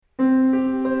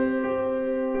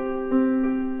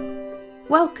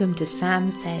Welcome to Sam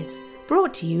Says,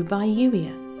 brought to you by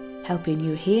Youier, helping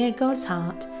you hear God's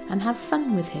heart and have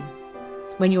fun with Him.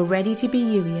 When you're ready to be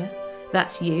Youier,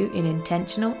 that's you in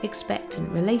intentional, expectant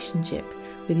relationship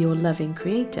with your loving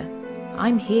Creator.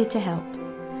 I'm here to help.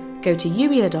 Go to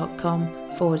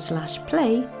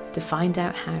youier.com/play to find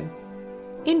out how.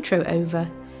 Intro over.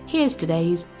 Here's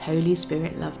today's Holy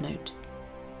Spirit Love Note.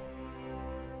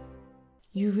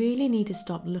 You really need to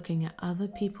stop looking at other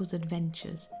people's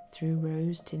adventures through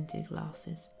rose-tinted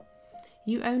glasses.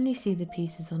 You only see the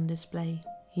pieces on display.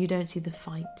 You don't see the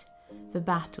fight, the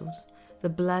battles, the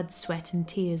blood, sweat and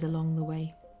tears along the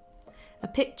way. A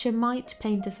picture might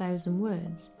paint 1,000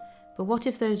 words, but what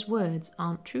if those words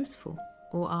aren't truthful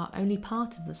or are only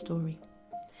part of the story?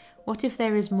 What if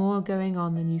there is more going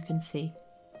on than you can see?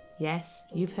 Yes,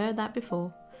 you've heard that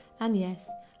before, and yes,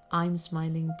 I'm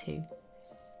smiling too.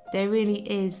 There really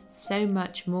is so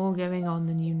much more going on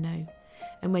than you know,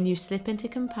 and when you slip into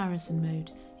comparison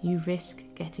mode, you risk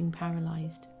getting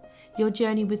paralysed. Your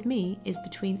journey with me is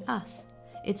between us.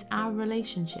 It's our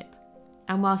relationship.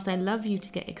 And whilst I love you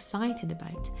to get excited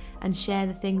about and share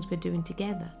the things we're doing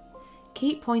together,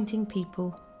 keep pointing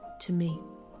people to me.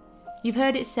 You've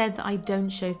heard it said that I don't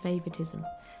show favouritism,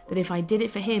 that if I did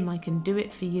it for him, I can do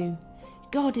it for you.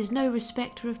 God is no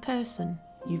respecter of person,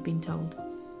 you've been told.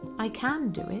 I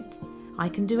can do it. I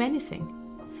can do anything.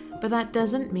 But that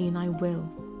doesn't mean I will.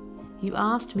 You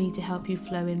asked me to help you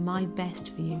flow in my best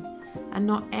for you, and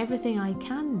not everything I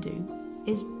can do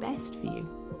is best for you.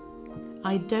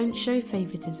 I don't show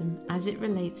favouritism as it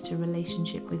relates to a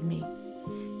relationship with me.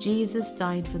 Jesus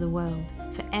died for the world,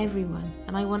 for everyone,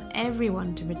 and I want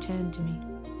everyone to return to me.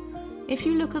 If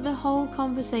you look at the whole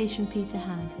conversation Peter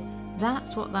had,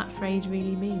 that's what that phrase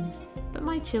really means. But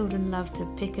my children love to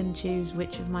pick and choose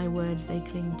which of my words they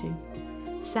cling to.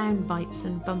 Sound bites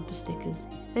and bumper stickers,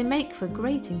 they make for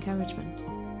great encouragement.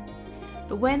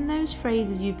 But when those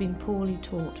phrases you've been poorly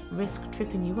taught risk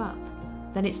tripping you up,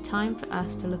 then it's time for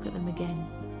us to look at them again.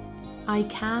 I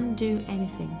can do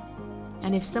anything.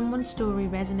 And if someone's story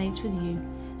resonates with you,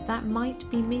 that might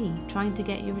be me trying to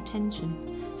get your attention.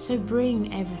 So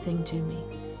bring everything to me.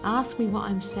 Ask me what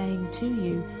I'm saying to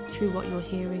you through what you're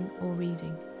hearing or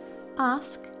reading.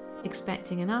 Ask,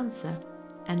 expecting an answer,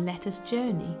 and let us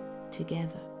journey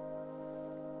together.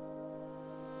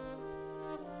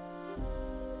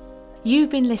 You've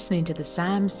been listening to the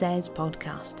Sam Says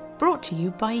podcast, brought to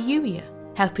you by Youier,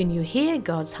 helping you hear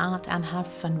God's heart and have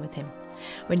fun with Him.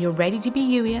 When you're ready to be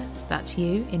Youier, that's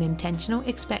you in intentional,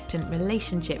 expectant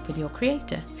relationship with your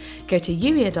Creator, go to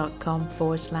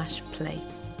youier.com/play.